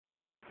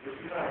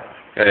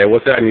Hey,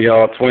 what's happening,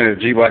 y'all? Twin at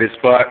the G-Body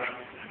spot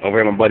over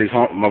at my buddy's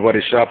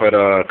shop at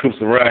Coops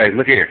and Rags.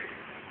 Look here,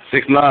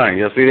 6'9".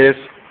 Y'all see this?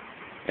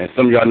 And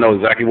some of y'all know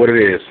exactly what it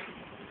is.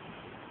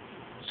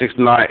 6'9"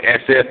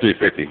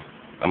 SS350.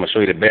 I'm gonna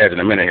show you the badge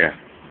in a minute here.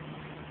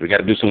 We got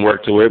to do some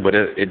work to it, but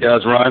it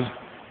does run.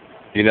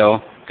 You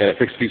know, got to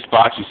fix a few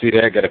spots. You see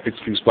that? Got to fix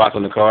a few spots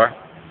on the car,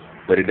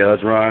 but it does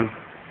run.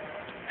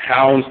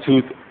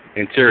 Houndstooth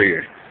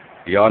interior.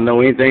 Y'all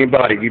know anything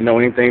about it? You know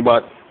anything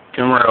about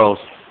Camaros?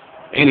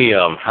 Any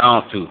of them,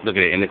 houndstooth. Look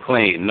at it, and it's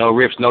clean. No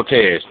rips, no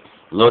tears.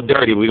 A little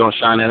dirty. We're going to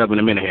shine that up in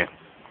a minute here.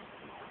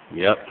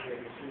 Yep.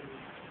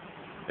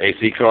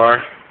 AC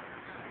car.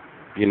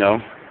 You know.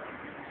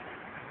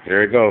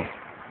 There we go.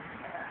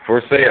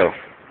 For sale.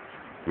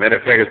 Matter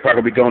of fact, it's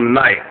probably going to be gone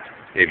tonight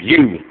if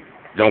you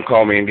don't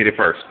call me and get it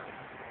first.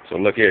 So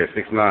look here,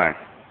 6'9".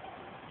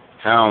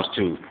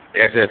 Houndstooth.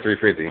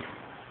 SS350.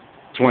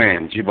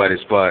 Twin. G-Body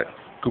spot.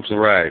 Coops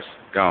and Rags.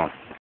 Gone.